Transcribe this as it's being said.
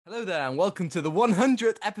Hello there, and welcome to the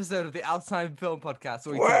 100th episode of the Outside Film Podcast,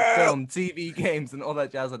 where we talk Wow. film, TV, games, and all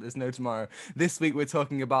that jazz like there's no tomorrow. This week, we're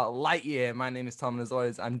talking about Lightyear. My name is Tom, and as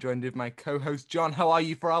always, I'm joined with my co-host, John. How are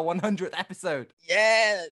you for our 100th episode?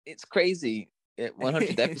 Yeah, it's crazy.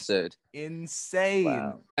 100th episode. Insane.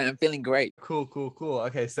 Wow. And I'm feeling great. Cool.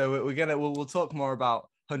 Okay, so we'll talk more about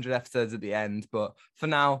 100 episodes at the end, but for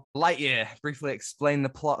now, Lightyear. Briefly explain the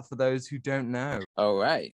plot for those who don't know. All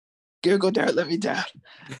right. Google, don't let me down.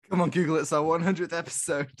 Come on, Google it. It's our 100th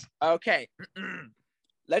episode. Okay.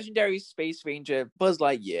 Legendary space ranger Buzz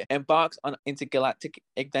Lightyear embarks on intergalactic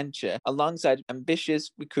adventure alongside ambitious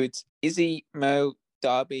recruits Izzy, Mo,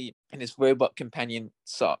 Darby, and his robot companion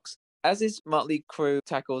Socks. As his motley crew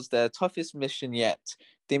tackles their toughest mission yet,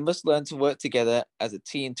 they must learn to work together as a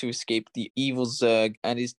team to escape the evil Zurg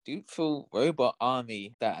and his dutiful robot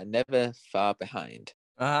army that are never far behind.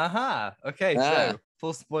 Aha. Okay, so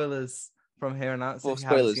full spoilers from here on out. So Full if you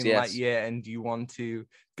haven't spoilers, seen yes. Lightyear and you want to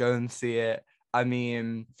go and see it, I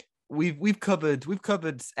mean, we've covered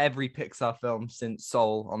every Pixar film since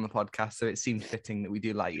Soul on the podcast, so it seemed fitting that we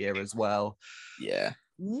do Lightyear as well. Yeah.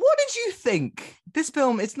 What did you think? This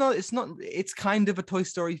film, it's kind of a Toy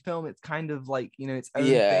Story film. It's kind of like, its own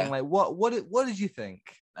thing. Like what did you think?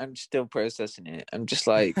 I'm still processing it. I'm just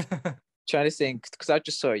like trying to think, because I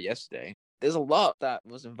just saw it yesterday. There's a lot that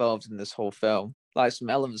was involved in this whole film. Like some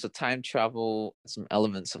elements of time travel, some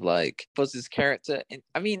elements of like Buzz's character. And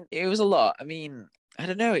I mean, it was a lot. I mean, I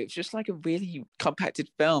don't know. It was just like a really compacted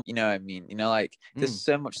film. You know what I mean? Like there's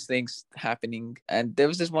so much things happening. And there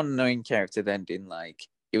was this one annoying character then in like,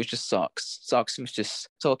 it was just Socks. Socks was just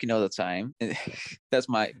talking all the time. That's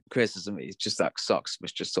my criticism. It's just that Socks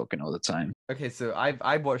was just talking all the time. Okay, so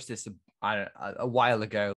I watched this a while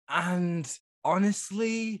ago, and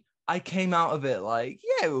honestly, I came out of it like,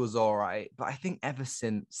 yeah, it was all right. But I think ever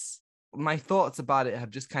since, my thoughts about it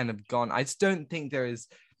have just kind of gone. I just don't think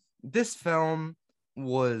this film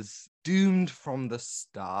was doomed from the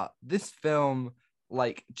start. This film,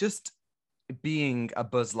 like, just being a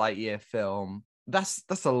Buzz Lightyear film, that's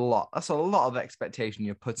a lot. That's a lot of expectation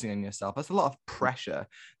you're putting on yourself. That's a lot of pressure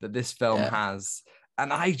that this film has.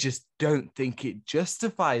 And I just don't think it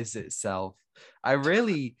justifies itself. I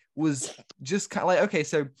really was just kind of like, okay,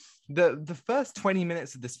 so the first 20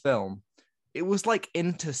 minutes of this film, it was like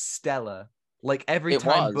Interstellar. Like every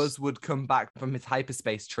time Buzz would come back from his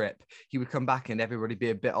hyperspace trip, he would come back and everybody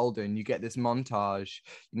be a bit older, and you get this montage,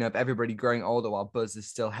 of everybody growing older while Buzz is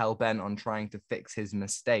still hell-bent on trying to fix his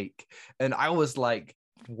mistake. And I was like,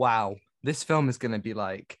 wow, this film is going to be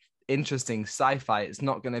like interesting sci-fi. It's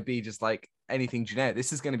not going to be just like anything generic.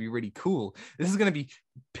 This is going to be really cool. This is going to be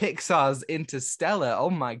Pixar's Interstellar. Oh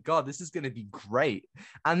my God, this is going to be great.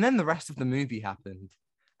 And then the rest of the movie happened.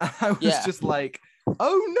 I was just like,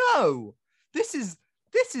 oh no. This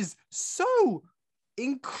is so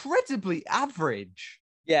incredibly average.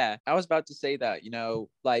 Yeah, I was about to say that,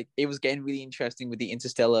 like it was getting really interesting with the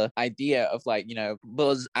Interstellar idea of like,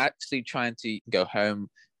 Buzz actually trying to go home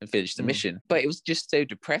and finish the mission. But it was just so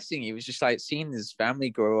depressing. It was just like seeing his family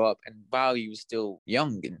grow up, and while he was still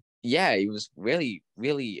young, and yeah, he was really,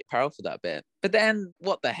 really powerful that bit. But then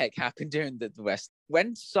what the heck happened during the rest?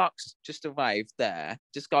 When Socks just arrived there,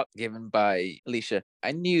 just got given by Alicia,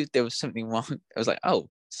 I knew there was something wrong. I was like, oh,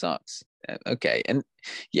 Socks. Okay. And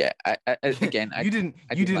yeah, I you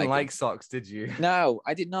didn't like Socks, did you? No,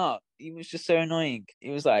 I did not. He was just so annoying.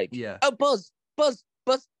 He was like, oh, Buzz,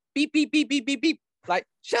 beep, beep, beep, beep, beep, beep. Like,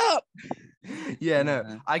 shut up. Yeah,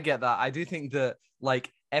 no, I get that. I do think that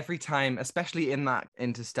like every time, especially in that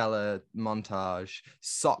Interstellar montage,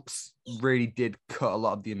 Socks really did cut a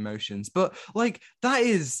lot of the emotions. But like that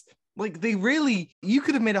is like you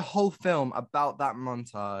could have made a whole film about that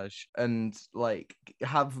montage and like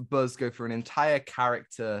have Buzz go through an entire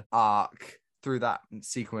character arc through that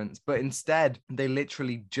sequence, but instead they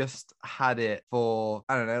literally just had it for,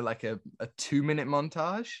 I don't know, like a 2-minute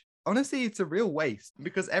montage. Honestly, it's a real waste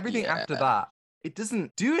because everything after that, it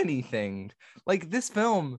doesn't do anything. Like this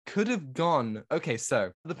film could have gone. Okay,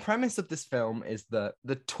 so the premise of this film is that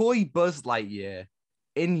the toy Buzz Lightyear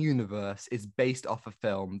in universe is based off a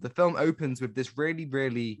film. The film opens with this really,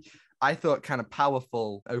 really, I thought, kind of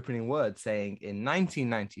powerful opening word saying, in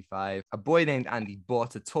 1995, a boy named Andy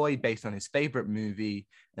bought a toy based on his favorite movie,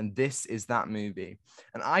 and this is that movie.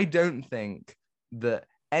 And I don't think that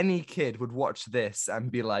any kid would watch this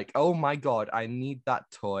and be like, oh my God, I need that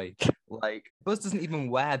toy. Like, Buzz doesn't even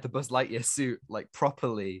wear the Buzz Lightyear suit like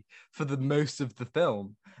properly for the most of the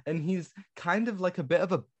film. And he's kind of like a bit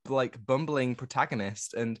of a like bumbling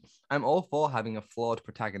protagonist. And I'm all for having a flawed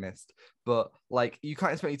protagonist, but like you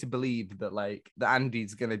can't expect me to believe that like the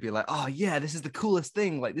Andy's gonna be like, oh yeah, this is the coolest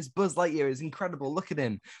thing. Like this Buzz Lightyear is incredible. Look at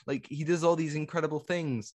him. Like he does all these incredible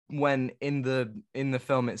things. When in the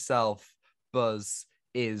film itself, Buzz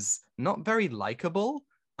is not very likable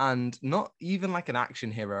and not even like an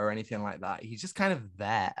action hero or anything like that. He's just kind of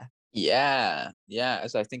there. Yeah, yeah.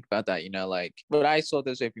 As I think about that, like when I saw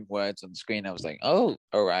those opening words on the screen, I was like, oh,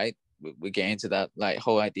 all right. We're getting to that like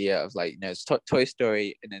whole idea of like, it's Toy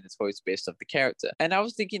Story and then the toys based off the character. And I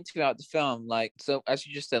was thinking throughout the film, like, so as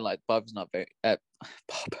you just said, like Bob's not very Bob.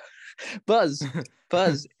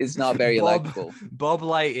 Buzz is not very likable. Bob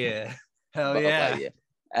Lightyear. Hell Bob yeah. Lightyear.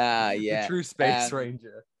 Yeah. The true space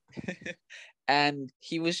ranger. And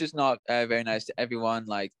he was just not very nice to everyone.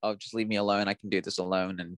 Like, oh, just leave me alone. I can do this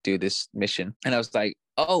alone and do this mission. And I was like,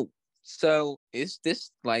 oh, so is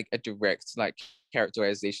this like a direct like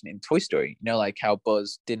characterization in Toy Story? Like how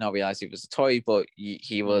Buzz did not realize he was a toy, but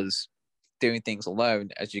he was doing things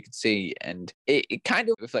alone, as you can see. And it kind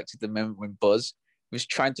of reflected the moment when Buzz was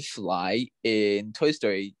trying to fly in Toy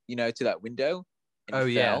Story, to that window. And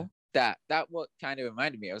he fell. That what kind of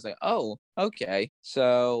reminded me. I was like, oh, okay.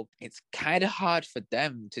 So it's kind of hard for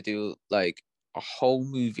them to do like a whole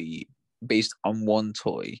movie based on one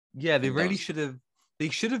toy. Yeah, they really should have. They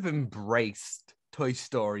should have embraced Toy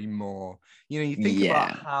Story more. You think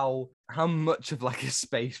about how much of like a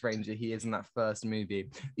space ranger he is in that first movie,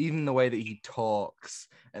 even the way that he talks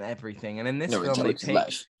and everything. And in this film, they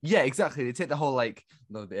take exactly. They take the whole like,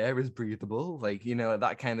 no, the air is breathable, like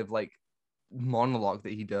that kind of like monologue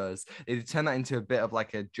that he does. They turn that into a bit of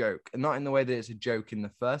like a joke, and not in the way that it's a joke in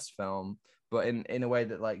the first film, but in a way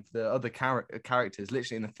that like the other characters,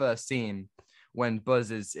 literally in the first scene when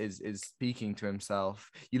Buzz is speaking to himself,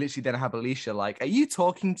 you literally then have Alicia like, are you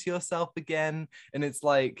talking to yourself again? And it's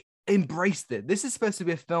like, embraced it. This is supposed to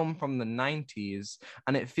be a film from the 90s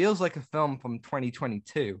and it feels like a film from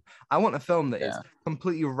 2022. I want a film that is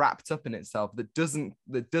completely wrapped up in itself, that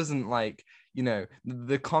doesn't like,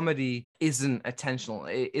 the comedy isn't intentional.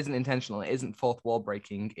 It isn't fourth wall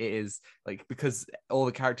breaking. It is like, because all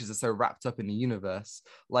the characters are so wrapped up in the universe.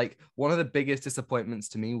 Like one of the biggest disappointments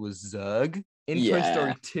to me was Zurg in Toy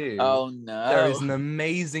Story 2. Oh no. There is an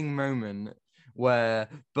amazing moment where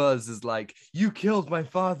Buzz is like, you killed my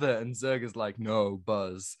father, and Zurg is like, no,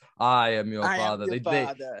 Buzz, I am your father. They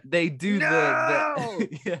do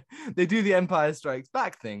they do the Empire Strikes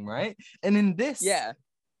Back thing, right? And in this,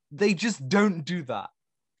 they just don't do that.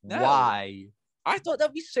 No. Why? I thought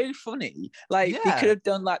that'd be so funny. Like they could have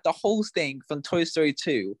done like the whole thing from Toy Story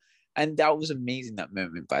 2. And that was amazing, that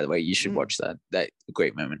moment, by the way. You should watch that. That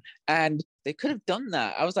great moment. And they could have done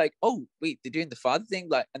that. I was like, oh, wait, they're doing the father thing?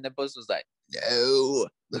 Like, and then Buzz was like, no,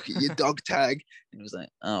 look at your dog tag. And it was like,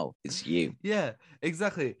 oh, it's you. Yeah,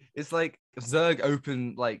 exactly. It's like Zurg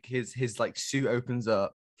opened, like his like suit opens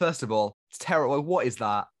up. First of all, it's terrible. What is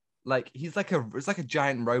that? Like it's like a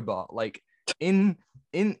giant robot. Like in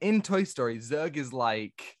Toy Story, Zurg is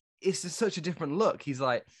like, it's just such a different look. He's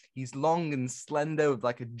long and slender with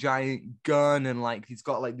like a giant gun, and like he's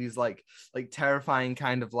got like these like terrifying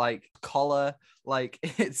kind of like collar. Like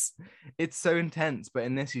it's so intense. But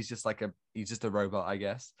in this, he's just a robot, I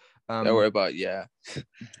guess. A robot, yeah.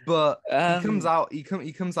 But he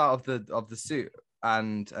comes out of the suit,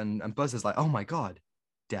 and Buzz is like, oh my God,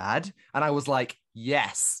 Dad. And I was like,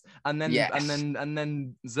 yes. And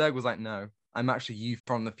then Zurg was like, no, I'm actually you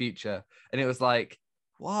from the future. And it was like,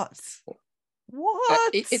 what?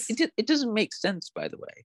 It doesn't make sense, by the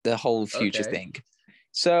way, the whole future thing.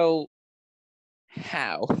 So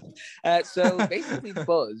how? So basically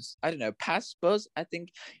Buzz, I don't know, past Buzz, I think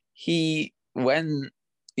when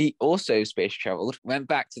he also space traveled, went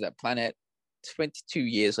back to that planet 22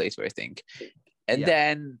 years later, I think. And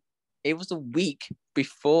then it was a week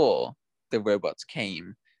before the robots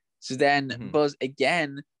came. So then Buzz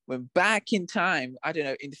again went back in time, I don't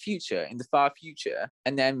know, in the far future,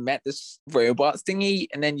 and then met this robot thingy,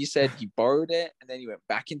 and then you said he borrowed it, and then you went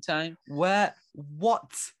back in time. What?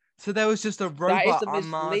 So there was just a robot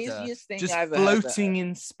armada just floating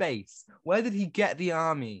in space. Where did he get the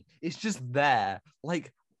army? It's just there.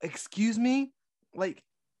 Like, excuse me? Like,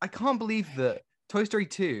 I can't believe that Toy Story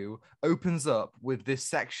 2 opens up with this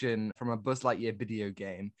section from a Buzz Lightyear video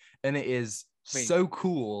game, and it is so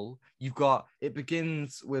cool. It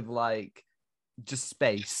begins with like just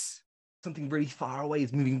space, something really far away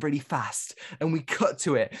is moving really fast, and we cut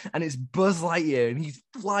to it, and it's Buzz Lightyear, and he's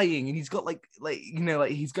flying, and he's got like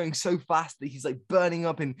he's going so fast that he's like burning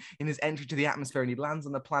up in his entry to the atmosphere, and he lands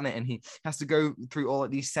on the planet, and he has to go through all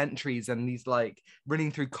of these sentries, and he's like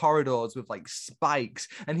running through corridors with like spikes,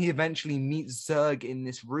 and he eventually meets Zurg in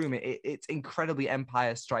this room. It's incredibly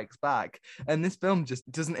Empire Strikes Back, and this film just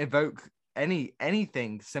doesn't evoke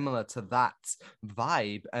anything similar to that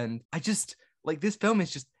vibe. And I just like, this film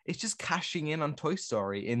is just cashing in on Toy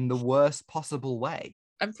Story in the worst possible way.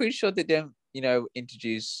 I'm pretty sure they don't,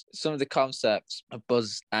 introduce some of the concepts of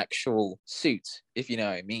Buzz's actual suit, if you know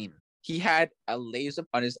what I mean. He had a laser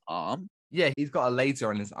on his arm. Yeah, he's got a laser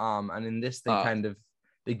on his arm, and in this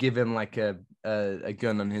they give him like a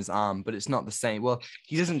gun on his arm, but it's not the same. Well,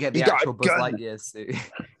 he doesn't get the actual Buzz Lightyear suit.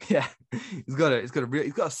 Yeah, he's got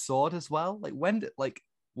a sword as well. Like,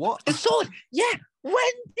 what? The sword? Yeah. When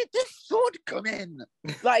did the sword come in?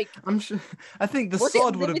 Like, I'm sure. I think the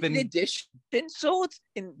sword would have been edition sword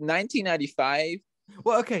in 1995.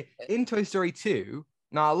 Well, okay, in Toy Story 2.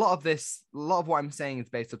 Now, a lot of what I'm saying is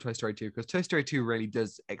based on Toy Story 2, because Toy Story 2 really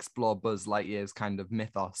does explore Buzz Lightyear's kind of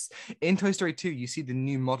mythos. In Toy Story 2, you see the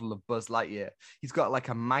new model of Buzz Lightyear. He's got like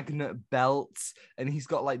a magnet belt, and he's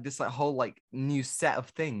got like this like whole like new set of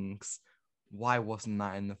things. Why wasn't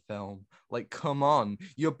that in the film? Like, come on,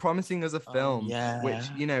 you're promising us a film which,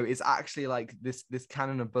 is actually like this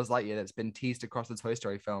canon of Buzz Lightyear that's been teased across the Toy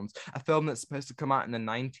Story films, a film that's supposed to come out in the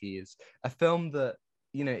 90s, a film that,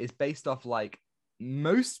 is based off like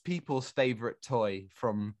most people's favorite toy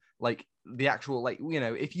from like the actual, like,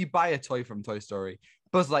 if you buy a toy from Toy Story,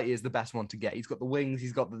 Buzz Lightyear is the best one to get. He's got the wings,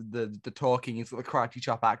 he's got the talking, he's got the karate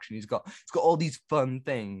chop action, he's got all these fun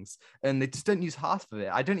things, and they just don't use half of it.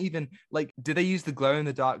 I don't even like. Do they use the glow in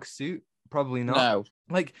the dark suit? Probably not. No.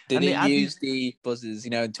 Like, did they use the buzzes?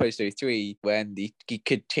 In Toy Story 3 when he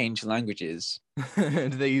could change languages? Do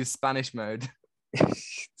they use Spanish mode?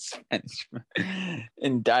 Spanish mode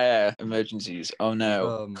in dire emergencies. Oh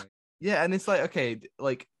no. Yeah, and it's like, okay,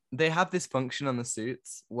 like they have this function on the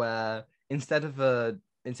suits where instead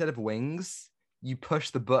of wings, you push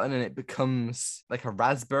the button and it becomes like a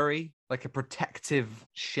raspberry, like a protective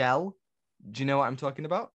shell. Do you know what I'm talking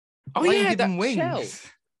about? Oh, Why yeah, you give him that wings?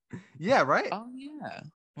 shell. Yeah, right? Oh yeah.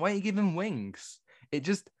 Why don't you give him wings? It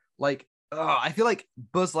just like, I feel like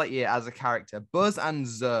Buzz Lightyear as a character, Buzz and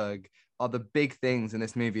Zurg are the big things in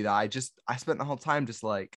this movie that I spent the whole time just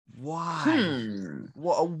like, why?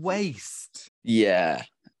 What a waste. Yeah.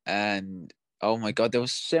 And oh my God, there were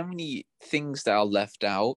so many things that are left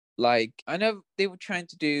out. Like, I know they were trying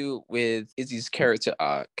to do with Izzy's character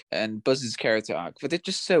arc and Buzz's character arc, but they're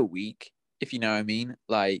just so weak, if you know what I mean.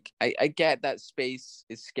 Like, I get that space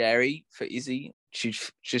is scary for Izzy. She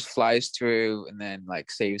just flies through and then,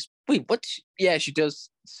 like, saves... Wait, what? Yeah, she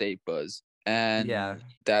does save Buzz. And yeah,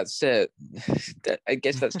 that's it. I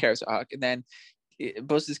guess that's character arc. And then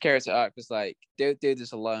Buzz's character arc was like, don't do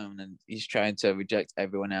this alone, and he's trying to reject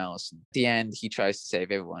everyone else. At the end, he tries to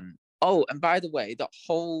save everyone. Oh, and by the way, the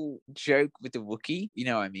whole joke with the Wookiee, you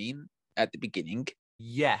know what I mean, at the beginning.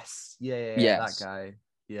 Yes. Yeah, yes. That guy.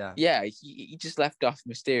 Yeah. Yeah, he just left off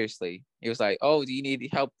mysteriously. He was like, "Oh, do you need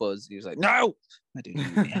help, Buzz?" He was like, "No, I don't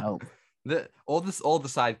need any help." All the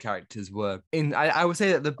side characters were in. I would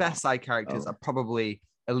say that the best side characters are probably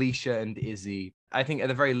Alicia and Izzy. I think at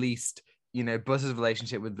the very least, Buzz's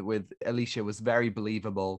relationship with Alicia was very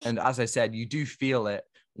believable. And as I said, you do feel it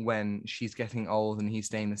when she's getting old and he's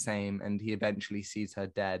staying the same, and he eventually sees her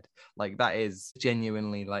dead. Like, that is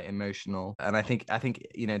genuinely like emotional. And I think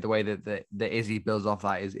the way that Izzy builds off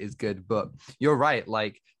that is good. But you're right,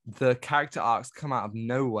 like the character arcs come out of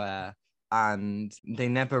nowhere, and they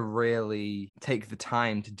never really take the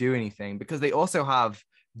time to do anything, because they also have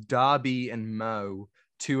Darby and Mo,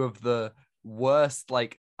 two of the worst.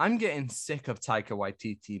 Like, I'm getting sick of Taika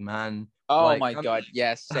Waititi, man. Oh, like, my God,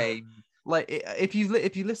 yes, same. Like, if you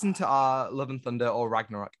listen to our Love and Thunder or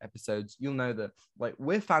Ragnarok episodes, you'll know that like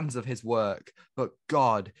we're fans of his work, but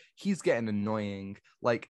God, he's getting annoying.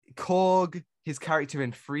 Like Korg, his character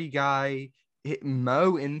in Free Guy,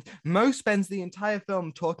 Mo spends the entire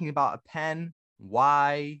film talking about a pen.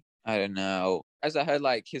 Why? I don't know. As I heard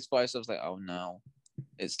like his voice, I was like, oh no,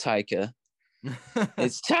 it's Taika.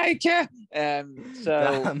 It's Taika.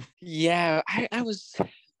 So damn. Yeah, I was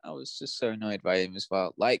just so annoyed by him as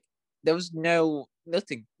well. Like, there was no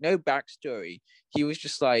backstory. He was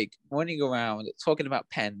just like running around talking about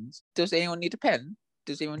pens. Does anyone need a pen?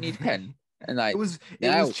 Does anyone need a pen? And like, it was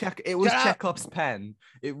Chekhov's pen.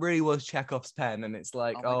 It really was Chekhov's pen, and it's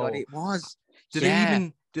like, oh my God, it was. Did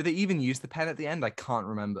they even use the pen at the end? I can't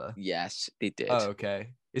remember. Yes, they did. Oh,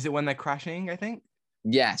 okay. Is it when they're crashing, I think?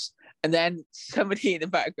 Yes. And then somebody in the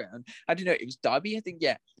background, I don't know, it was Darby, I think,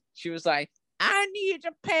 yeah. She was like, I need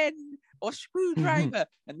a pen or screwdriver.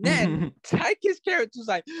 And then Taika's character was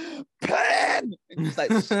like, pen! And just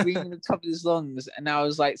like screaming at the top of his lungs. And I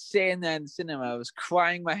was like sitting there in the cinema, I was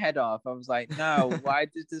crying my head off. I was like, no, why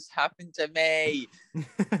did this happen to me?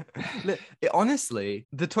 Honestly,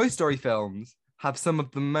 the Toy Story films have some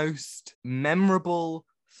of the most memorable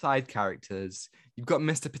side characters. You've got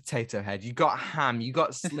Mr. Potato Head, you got Ham, you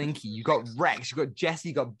got Slinky, you got Rex, you got Jesse,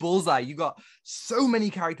 you got Bullseye, you got so many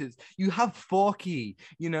characters. You have Forky,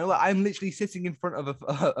 you know, like I'm literally sitting in front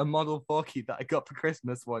of a model Forky that I got for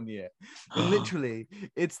Christmas one year. And literally,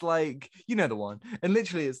 it's like, you know the one. And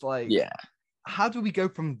literally, it's like, yeah, how do we go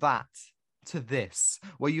from that to this,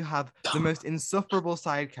 where you have the most insufferable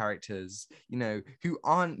side characters, you know, who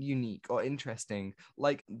aren't unique or interesting?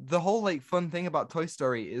 Like the whole like fun thing about Toy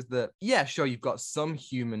Story is that, yeah, sure, you've got some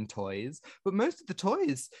human toys, but most of the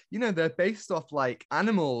toys, you know, they're based off like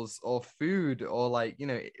animals or food or like, you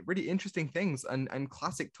know, really interesting things and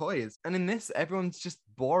classic toys. And in this, everyone's just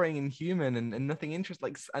boring and human and nothing interesting.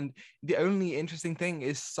 Like, and the only interesting thing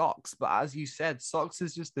is Socks. But as you said, Socks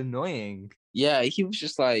is just annoying. Yeah, he was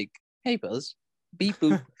just like, hey, Buzz, beep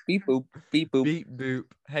boop, beep boop, beep boop, beep boop.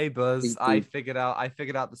 Hey, Buzz, beep, I boop. figured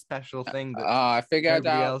out the special thing that I figured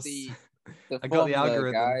nobody out else. the I got the formula,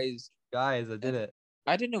 algorithm, guys. I did it.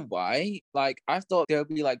 I don't know why. Like, I thought there would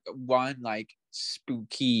be like one like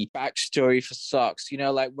spooky backstory for Socks. You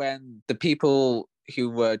know, like when the people who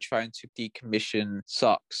were trying to decommission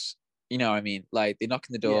Socks, you know what I mean? Like they knock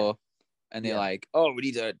on the door and they're like, oh, we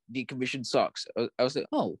need to decommission Socks. I was like,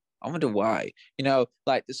 oh, I wonder why. You know,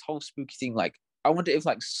 like this whole spooky thing. Like, I wonder if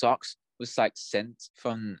like Socks was like sent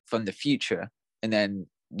from the future and then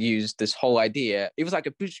used this whole idea. It was like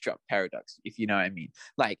a bootstrap paradox, if you know what I mean.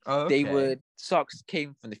 Like Socks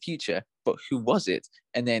came from the future, but who was it?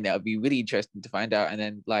 And then that would be really interesting to find out. And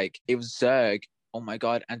then like it was Zurg. Oh my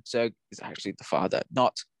god! And Zurg is actually the father,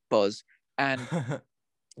 not Buzz. And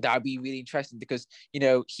that would be really interesting because, you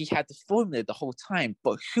know, he had the formula the whole time,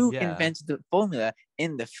 but who invented the formula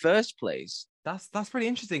in the first place? That's pretty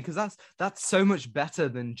interesting because that's so much better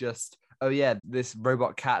than just, oh yeah, this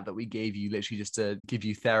robot cat that we gave you literally just to give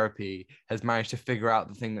you therapy has managed to figure out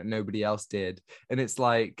the thing that nobody else did. And it's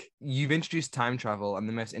like, you've introduced time travel, and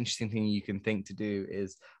the most interesting thing you can think to do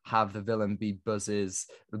is have the villain be Buzz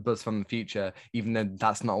from the future, even though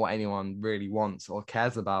that's not what anyone really wants or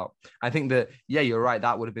cares about. I think that, yeah, you're right,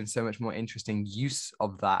 that would have been so much more interesting use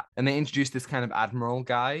of that. And they introduced this kind of admiral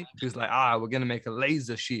guy who's like, we're gonna make a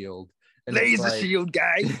laser shield. And laser shield,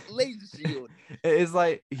 guys. Laser shield. It is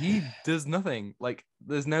like he does nothing. Like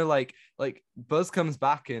there's no like Buzz comes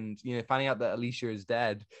back and, you know, finding out that Alicia is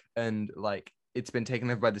dead and like it's been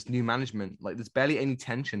taken over by this new management. Like there's barely any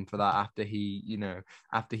tension for that after he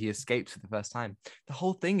escapes for the first time. The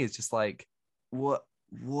whole thing is just like, what?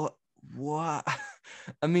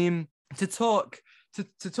 I mean, to talk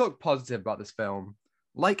positive about this film,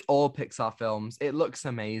 like all Pixar films, it looks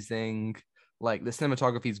amazing. Like the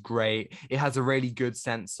cinematography is great. It has a really good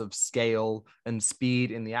sense of scale and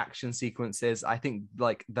speed in the action sequences. I think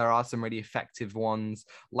like there are some really effective ones,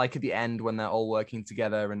 like at the end when they're all working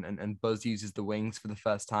together and Buzz uses the wings for the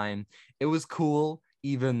first time. It was cool,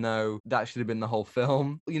 even though that should have been the whole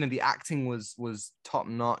film. You know, the acting was top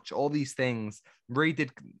notch. All these things really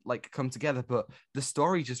did like come together, but the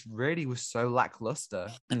story just really was so lackluster.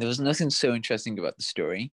 And there was nothing so interesting about the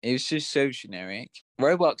story. It was just so generic.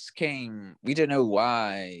 Roblox came, we don't know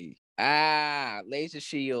why. Laser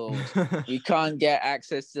shield. We can't get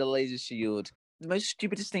access to the laser shield. The most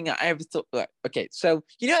stupidest thing I ever thought, like, okay, so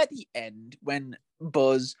you know at the end when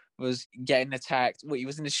Buzz was getting attacked, he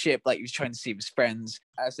was in the ship, like he was trying to save his friends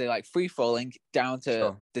as they're like free falling down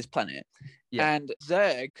to this planet. Yeah. And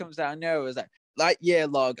Zurg comes out of nowhere, was like,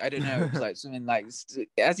 Lightyear log, I don't know, it was like something like,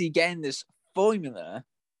 as he getting this formula,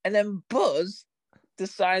 and then Buzz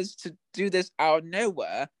decides to do this out of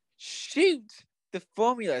nowhere, shoot the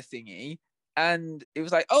formula thingy, and it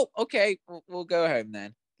was like, oh, okay, we'll go home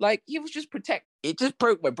then. Like, he was just it just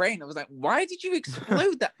broke my brain. I was like, why did you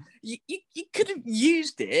explode that? You could have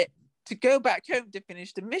used it to go back home to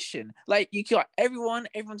finish the mission. Like, you got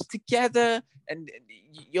everyone's together, and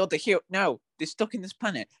you're the hero. No, they're stuck in this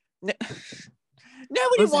planet. No,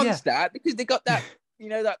 nobody wants that because they got that, you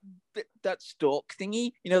know, that stalk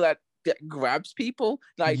thingy, you know, that grabs people.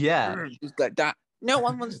 Like, just like that. No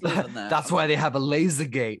one wants to live on that. That's why they have a laser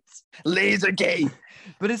gate. Laser gate.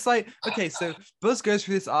 But it's like, okay, so Buzz goes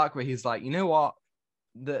through this arc where he's like, you know what?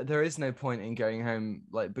 there is no point in going home,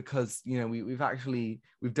 like, because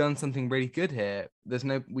we've done something really good here.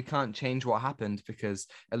 We can't change what happened because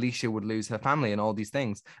Alicia would lose her family and all these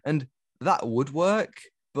things, and that would work.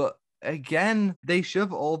 But again, they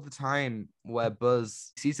shove all the time where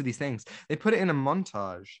Buzz sees these things. They put it in a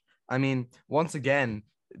montage. I mean, once again,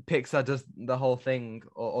 Pixar does the whole thing,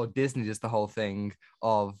 or Disney does the whole thing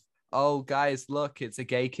of, oh guys, look, it's a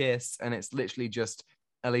gay kiss, and it's literally just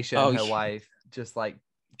Alicia and her wife just like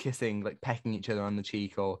kissing, like pecking each other on the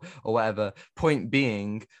cheek or whatever. Point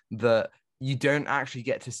being that you don't actually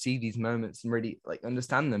get to see these moments and really like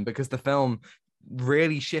understand them, because the film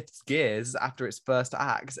really shifts gears after its first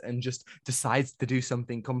act and just decides to do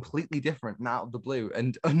something completely different and out of the blue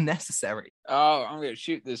and unnecessary. Oh, I'm gonna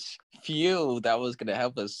shoot this fuel that was gonna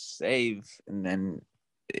help us save, and then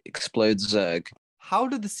it explodes Zurg. How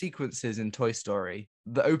do the sequences in Toy Story,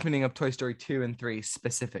 the opening of Toy Story 2 and 3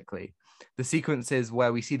 specifically, the sequences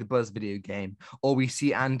where we see the Buzz video game, or we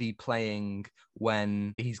see Andy playing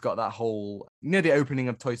when he's got that whole, the opening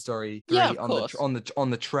of Toy Story 3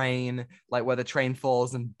 on the train, like where the train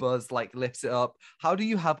falls and Buzz like lifts it up. How do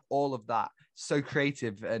you have all of that so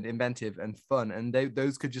creative and inventive and fun? And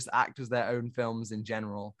those could just act as their own films in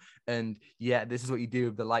general. And yeah, this is what you do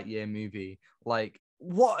with the Lightyear movie. Like,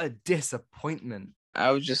 what a disappointment. I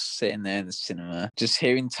was just sitting there in the cinema, just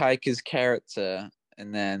hearing Taika's character,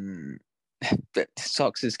 and then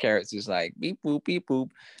Sox's character was like, beep, boop, beep, boop,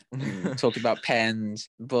 talking about pens.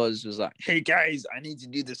 Buzz was like, hey guys, I need to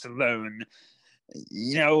do this alone.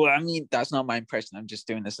 I mean, that's not my impression. I'm just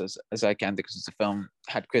doing this as I can because the film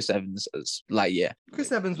had Chris Evans as Lightyear.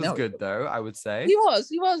 Chris Evans was good though, I would say. He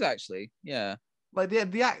was actually, yeah. Like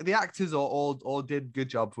the actors all did good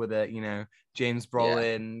jobs with it, James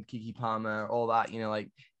Brolin, Keke Palmer, all that, like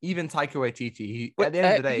even Taika Waititi. At the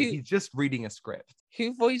end of the day, he's just reading a script.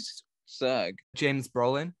 Who voiced Zurg? James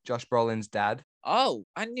Brolin, Josh Brolin's dad. Oh,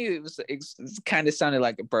 I knew it kind of sounded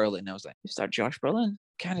like a Brolin. I was like, is that Josh Brolin?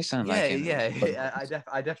 Kind of sounded like him. Yeah.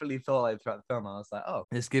 I definitely thought like throughout the film, I was like, oh,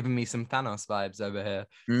 it's giving me some Thanos vibes over here.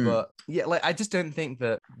 But yeah, like I just don't think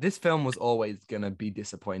that this film was always gonna be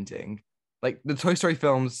disappointing. Like the Toy Story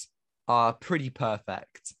films are pretty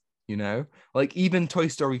perfect, like even Toy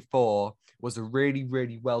Story 4 was a really,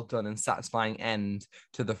 really well done and satisfying end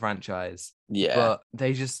to the franchise. Yeah. But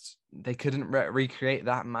they couldn't recreate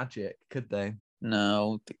that magic, could they?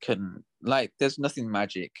 No, they couldn't. Like, there's nothing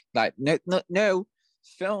magic. Like, no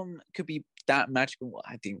film could be that magical. Well,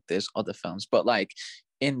 I think there's other films, but like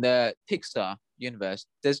in the Pixar universe,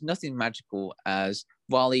 there's nothing magical as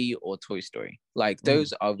WALL-E or Toy Story. Like,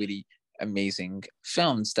 those are really amazing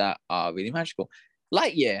films that are really magical.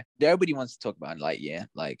 Lightyear, nobody wants to talk about Lightyear.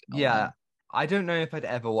 Like, yeah, I don't know if I'd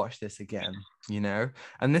ever watch this again,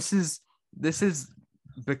 and this is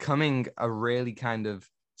becoming a really kind of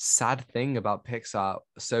sad thing about Pixar.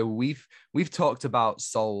 So we've talked about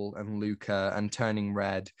Soul and Luca and Turning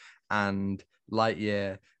Red and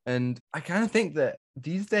Lightyear, and I kind of think that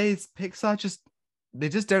these days Pixar just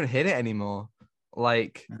don't hit it anymore.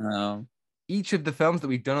 Like, no. Each of the films that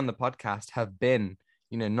we've done on the podcast have been,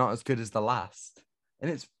 not as good as the last. And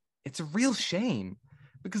it's a real shame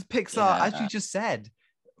because Pixar, as you just said,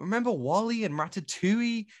 remember WALL-E and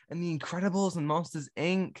Ratatouille and The Incredibles and Monsters,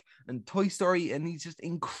 Inc. and Toy Story and these just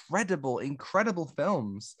incredible, incredible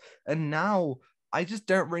films. And now I just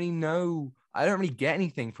don't really know. I don't really get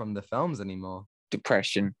anything from the films anymore.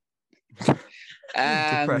 Depression.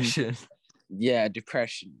 Depression. Yeah,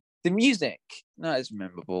 depression. The music, not as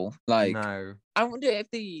memorable. Like, no. I wonder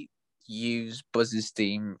if they use Buzz's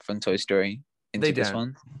theme from Toy Story into this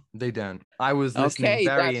one. They don't. I was listening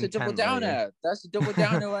very intently. That's a double downer. That's a double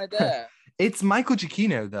downer right there. It's Michael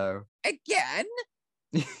Giacchino, though. Again?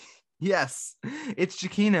 Yes, it's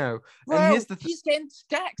Giacchino. Bro, and he's getting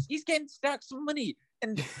stacks. He's getting stacks of money.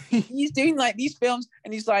 And he's doing like these films,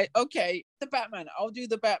 and he's like, okay, the Batman, I'll do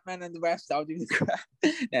the Batman, and the rest I'll do the crap.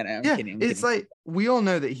 No, I'm kidding. It's like, we all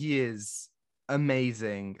know that he is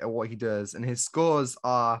amazing at what he does, and his scores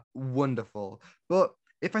are wonderful. But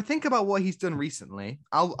if I think about what he's done recently,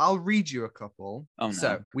 I'll read you a couple. Oh, no.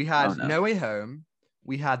 So we had No Way Home,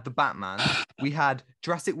 we had the Batman, we had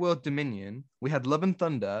Jurassic World Dominion, we had Love and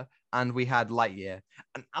Thunder, and we had Lightyear.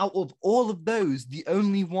 And out of all of those, the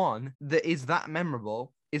only one that is that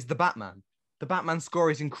memorable is the Batman. The Batman score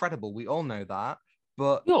is incredible. We all know that.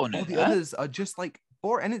 But all the others are just like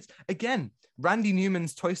boring. And it's, again, Randy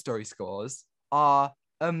Newman's Toy Story scores are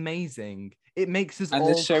amazing. It makes us all cry.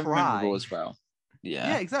 And they're so memorable as well.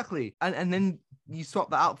 Yeah, exactly. And then you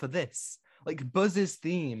swap that out for this. Like Buzz's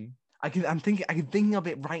theme, I can thinking of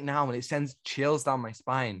it right now, and it sends chills down my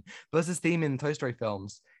spine. Buzz's theme in Toy Story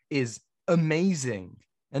films is amazing.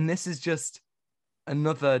 And this is just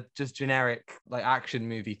another just generic like action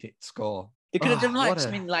movie score. They could have done like What a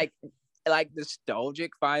something like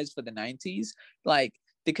nostalgic vibes for the 90s. Like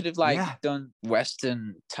they could have like yeah, done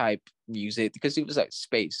Western type music because it was like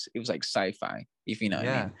space. It was like sci-fi, if you know what I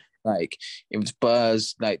yeah. mean. Like it was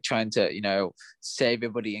Buzz like trying to, save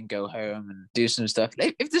everybody and go home and do some stuff.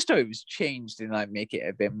 Like, if the story was changed and like make it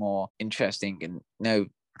a bit more interesting and no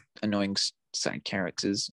annoying side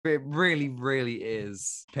characters. It really, really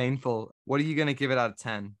is painful. What are you gonna give it out of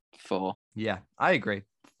 10? 4. Yeah, I agree.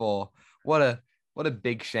 4. What a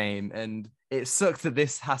big shame. And it sucks that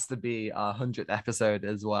this has to be our 100th episode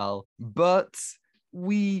as well. But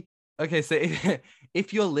okay, so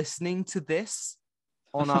if you're listening to this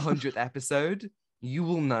on our 100th episode, you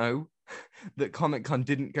will know that Comic Con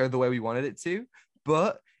didn't go the way we wanted it to.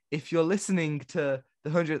 But if you're listening to the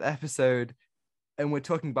 100th episode and we're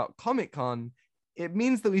talking about Comic Con, it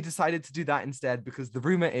means that we decided to do that instead because the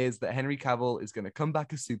rumor is that Henry Cavill is going to come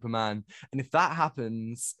back as Superman. And if that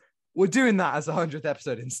happens, we're doing that as a 100th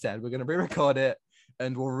episode instead. We're going to re-record it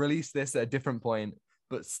and we'll release this at a different point.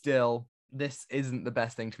 But still, this isn't the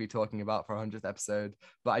best thing to be talking about for a 100th episode.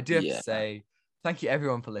 But I do have to say, thank you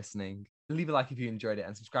everyone for listening. Leave a like if you enjoyed it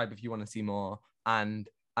and subscribe if you want to see more. And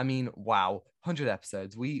I mean, wow, 100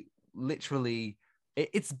 episodes. We literally,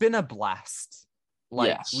 it's been a blast.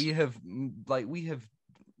 We have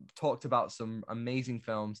talked about some amazing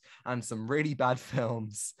films and some really bad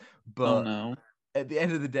films, but at the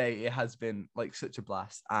end of the day, it has been like such a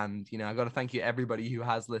blast. And I got to thank you everybody who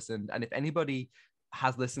has listened. And if anybody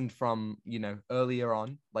has listened from earlier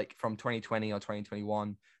on, like from 2020 or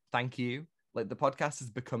 2021, thank you. Like the podcast has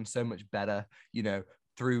become so much better,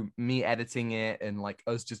 through me editing it and like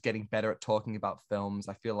us just getting better at talking about films.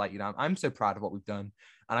 I feel like I'm so proud of what we've done,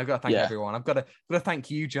 and I've got to thank everyone. I've got to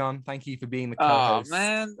thank you, John. Thank you for being the co-host. Oh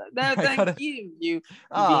man, no, thank you. You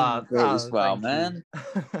being great as well, man.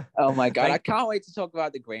 Oh my god, I can't wait to talk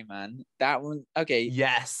about the Gray Man. That one, okay.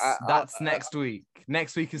 Yes, that's next week.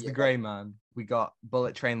 Next week is the Gray Man. We got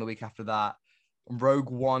Bullet Train the week after that. Rogue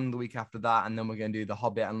One the week after that, and then we're going to do The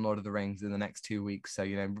Hobbit and Lord of the Rings in the next 2 weeks. So,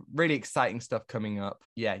 really exciting stuff coming up.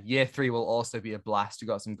 Yeah, year 3 will also be a blast. We've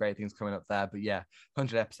got some great things coming up there. But yeah,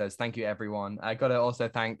 100 episodes. Thank you, everyone. I got to also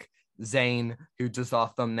thank Zane, who does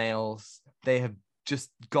our thumbnails. They have just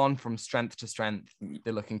gone from strength to strength.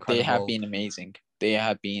 They look incredible. They have been amazing. They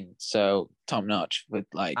have been so top notch with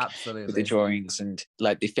absolutely with the drawings and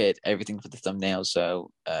like they fit everything for the thumbnail.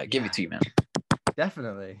 So give it to you, man.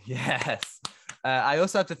 Definitely. Yes. I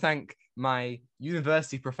also have to thank my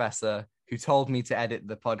university professor who told me to edit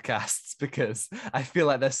the podcasts because I feel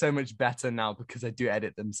like they're so much better now because I do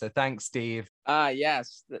edit them. So thanks, Steve.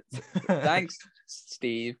 Yes. Thanks,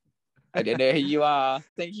 Steve. I don't know who you are.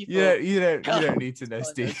 Thank you. You don't need to know,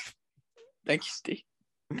 Steve. Thank you, Steve.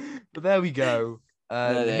 But there we go.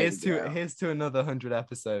 Here's to another 100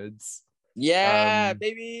 episodes. Yeah,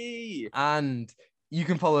 baby. And you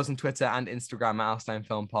can follow us on Twitter and Instagram at Alstein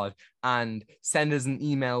Film Pod and send us an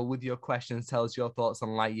email with your questions. Tell us your thoughts on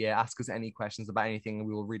Lightyear. Ask us any questions about anything and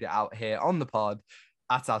we will read it out here on the pod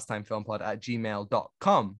at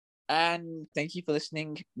alsteinfilmpod@gmail.com. And thank you for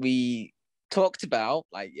listening. We talked about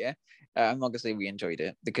Lightyear. I'm not going to say we enjoyed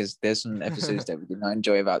it because there's some episodes that we did not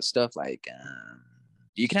enjoy about stuff like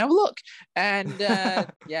you can have a look. And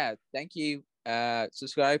yeah, thank you.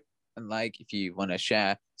 Subscribe and like if you want to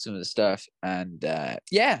share some of the stuff, and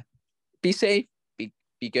yeah, be safe, be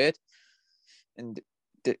good, and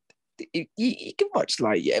you can watch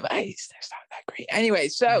Lightyear, but it's not that great anyway.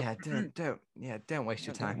 So don't waste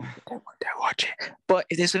your time. Don't watch it. But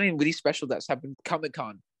if there's something really special that's happened,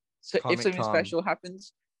 Comic-Con. So if something special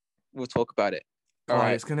happens, we'll talk about it. All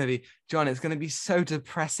right, it's gonna be John. It's gonna be so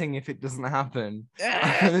depressing if it doesn't happen.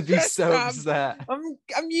 I'm gonna be so upset. I'm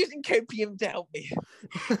using copium to help me.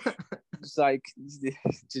 It's like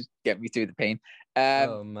just get me through the pain.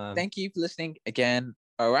 Oh man! Thank you for listening again.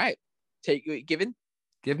 All right, take what you're given.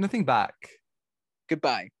 Give nothing back.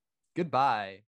 Goodbye. Goodbye.